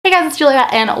it's Julia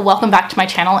and welcome back to my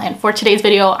channel, and for today's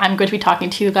video I'm going to be talking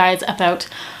to you guys about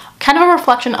kind of a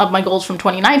reflection of my goals from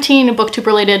 2019, booktube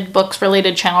related, books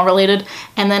related, channel related,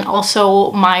 and then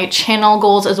also my channel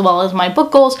goals as well as my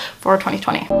book goals for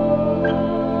 2020.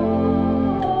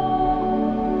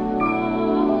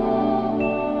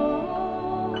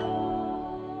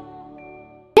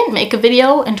 Make a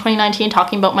video in 2019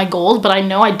 talking about my goals, but I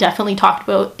know I definitely talked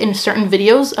about in certain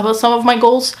videos about some of my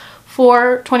goals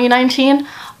for 2019.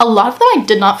 A lot of them I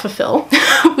did not fulfill,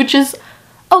 which is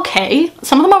okay.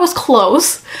 Some of them I was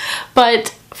close, but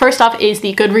first off is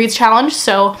the Goodreads challenge.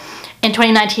 So in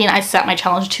 2019 I set my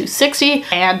challenge to 60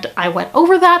 and I went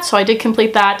over that, so I did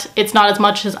complete that. It's not as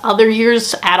much as other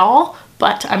years at all,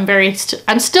 but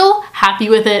I'm still happy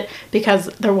with it because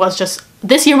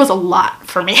this year was a lot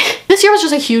for me. This year was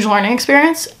just a huge learning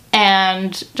experience,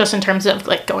 and just in terms of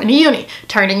like going to uni,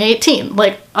 turning 18,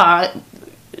 like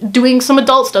doing some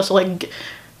adult stuff, so like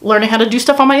learning how to do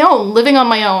stuff on my own, living on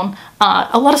my own,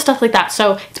 a lot of stuff like that.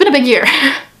 So it's been a big year.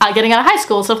 Getting out of high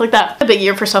school, stuff like that. A big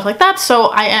year for stuff like that, so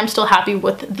I am still happy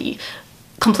with the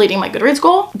completing my Goodreads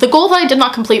goal. The goal that I did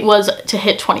not complete was to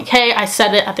hit 20k. I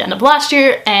set it at the end of last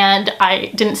year and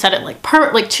I didn't set it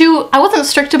I wasn't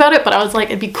strict about it, but I was like,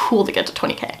 it'd be cool to get to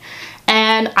 20k.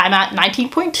 And I'm at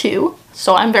 19.2,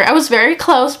 so I was very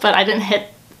close, but I didn't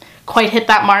quite hit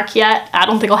that mark yet. I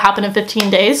don't think it'll happen in 15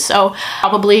 days, so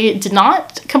probably did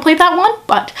not complete that one,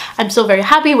 but I'm still very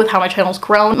happy with how my channel's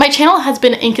grown. My channel has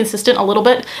been inconsistent a little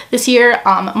bit this year.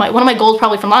 One of my goals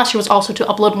probably from last year was also to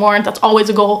upload more, and that's always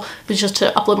a goal, is just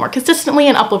to upload more consistently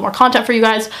and upload more content for you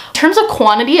guys. In terms of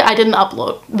quantity, I didn't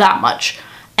upload that much,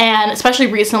 and especially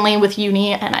recently with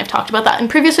uni, and I've talked about that in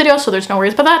previous videos, so there's no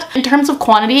worries about that. In terms of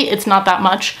quantity, it's not that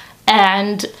much,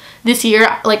 and this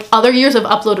year, like other years, I've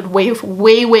uploaded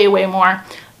way more.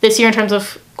 This year, in terms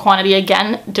of quantity,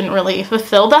 again, didn't really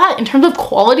fulfill that. In terms of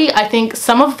quality, I think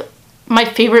some of my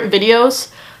favorite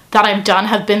videos that I've done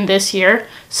have been this year.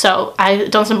 So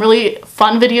I've done some really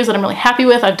fun videos that I'm really happy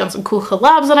with. I've done some cool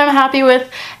collabs that I'm happy with,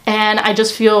 and I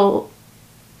just feel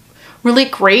really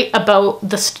great about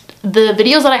the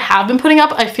videos that I have been putting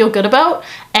up. I feel good about,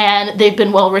 and they've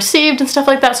been well received and stuff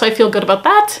like that, so I feel good about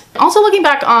that. Also, looking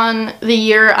back on the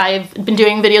year, I've been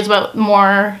doing videos about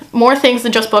more things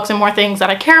than just books and more things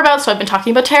that I care about. So I've been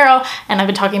talking about tarot, and I've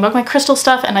been talking about my crystal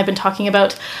stuff, and I've been talking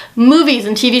about movies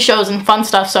and TV shows and fun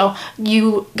stuff. So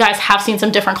you guys have seen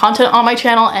some different content on my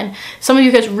channel, and some of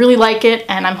you guys really like it,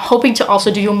 and I'm hoping to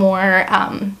also do more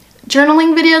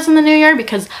journaling videos in the new year,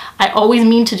 because I always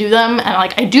mean to do them, and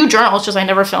like I do journal, it's just I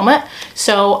never film it.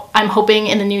 So I'm hoping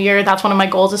in the new year, that's one of my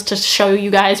goals, is to show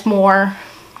you guys more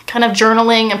kind of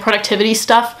journaling and productivity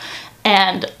stuff,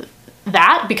 and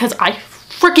that, because I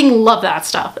freaking love that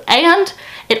stuff. And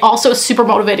it also is super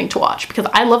motivating to watch, because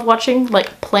I love watching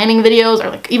like planning videos or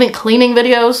like even cleaning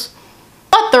videos.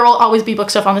 But there will always be book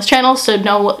stuff on this channel, so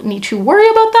no need to worry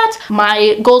about that.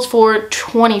 My goals for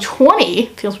 2020,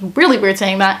 feels really weird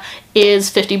saying that, is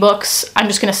 50 books. I'm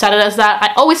just gonna set it as that.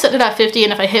 I always set it at 50,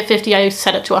 and if I hit 50, I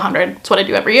set it to 100. That's what I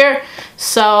do every year.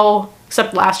 So,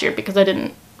 except last year, because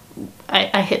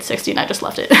I hit 60 and I just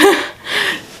left it.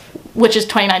 Which is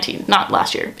 2019, not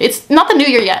last year. It's not the new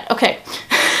year yet, okay.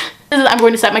 I'm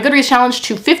going to set my Goodreads challenge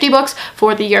to 50 books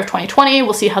for the year of 2020.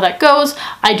 We'll see how that goes.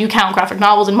 I do count graphic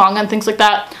novels and manga and things like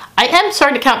that. I am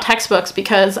starting to count textbooks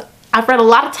because I've read a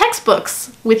lot of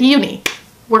textbooks with uni.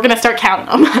 We're gonna start counting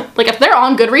them. Like if they're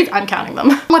on Goodreads, I'm counting them.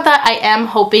 With that, I am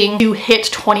hoping to hit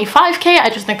 25k. I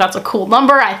just think that's a cool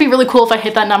number. It'd be really cool if I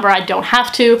hit that number. I don't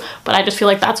have to, but I just feel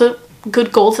like that's a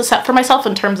good goal to set for myself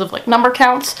in terms of like number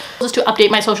counts. Just to update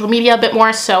my social media a bit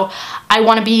more, so I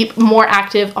want to be more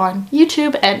active on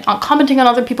YouTube and on commenting on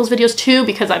other people's videos too,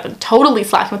 because I've been totally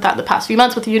slacking with that the past few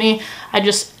months with uni. I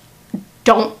just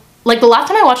don't, like the last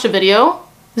time I watched a video,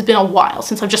 it's been a while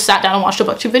since I've just sat down and watched a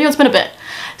booktube video. It's been a bit.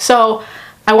 So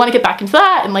I want to get back into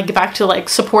that and like get back to like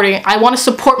supporting. I want to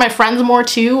support my friends more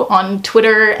too on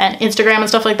Twitter and Instagram and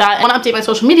stuff like that. I want to update my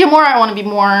social media more. I want to be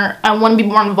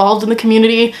more involved in the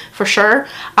community for sure.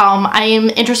 I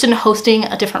am interested in hosting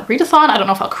a different readathon. I don't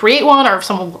know if I'll create one or if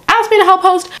someone will ask me to help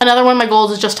host. Another one of my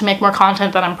goals is just to make more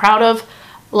content that I'm proud of.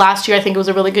 Last year I think it was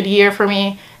a really good year for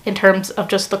me in terms of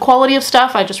just the quality of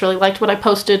stuff. I just really liked what I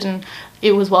posted, and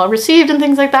it was well received and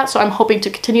things like that, so I'm hoping to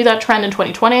continue that trend in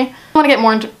 2020. I want to get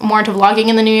more into vlogging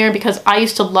in the new year, because I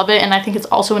used to love it, and I think it's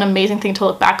also an amazing thing to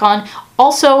look back on.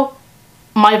 Also,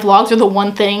 my vlogs are the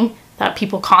one thing that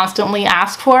people constantly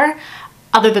ask for,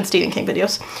 other than Stephen King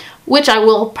videos, which I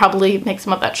will probably make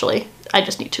some eventually. I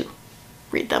just need to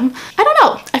read them. I don't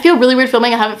know. I feel really weird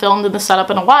filming. I haven't filmed in this setup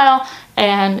in a while,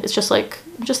 and it's just like,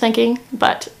 I'm just thinking,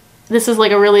 but this is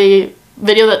like a really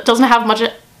video that doesn't have much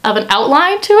of an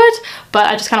outline to it, but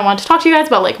I just kind of wanted to talk to you guys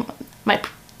about like my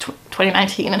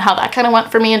 2019 and how that kind of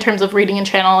went for me in terms of reading and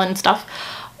channel and stuff,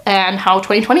 and how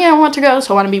 2020 I want to go.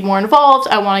 So I want to be more involved.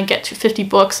 I want to get to 50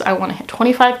 books. I want to hit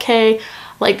 25K.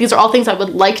 Like, these are all things I would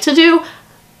like to do,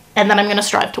 and then I'm going to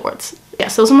strive towards.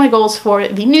 Yes, those are my goals for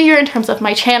the new year in terms of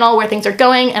my channel, where things are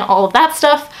going, and all of that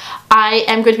stuff. I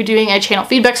am going to be doing a channel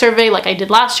feedback survey like I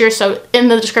did last year, so in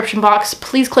the description box,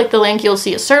 please click the link. You'll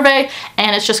see a survey,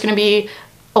 and it's just going to be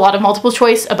a lot of multiple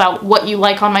choice about what you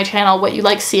like on my channel, what you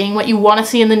like seeing, what you want to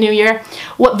see in the new year,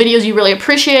 what videos you really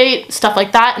appreciate, stuff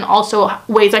like that, and also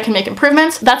ways I can make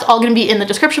improvements. That's all going to be in the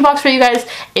description box for you guys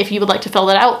if you would like to fill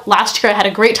that out. Last year I had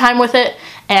a great time with it,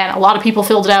 and a lot of people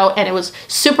filled it out, and it was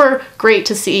super great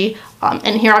to see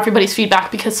and hear everybody's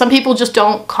feedback, because some people just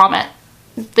don't comment.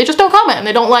 They just don't comment, and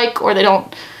they don't like, or they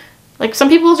don't, like, some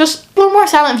people just a little more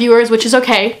silent viewers, which is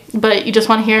okay, but you just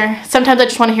want to hear, sometimes I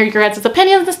just want to hear your guys'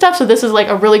 opinions and stuff, so this is like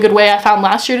a really good way I found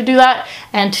last year to do that,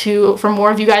 and for more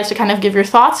of you guys to kind of give your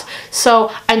thoughts.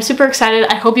 So I'm super excited.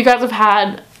 I hope you guys have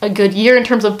had a good year in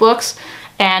terms of books,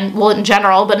 and well, in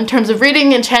general, but in terms of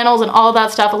reading and channels and all of that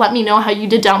stuff. Let me know how you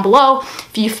did down below,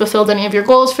 if you fulfilled any of your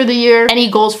goals for the year, any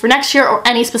goals for next year, or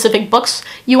any specific books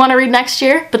you want to read next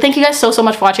year. But thank you guys so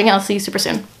much for watching, and I'll see you super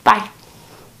soon. Bye.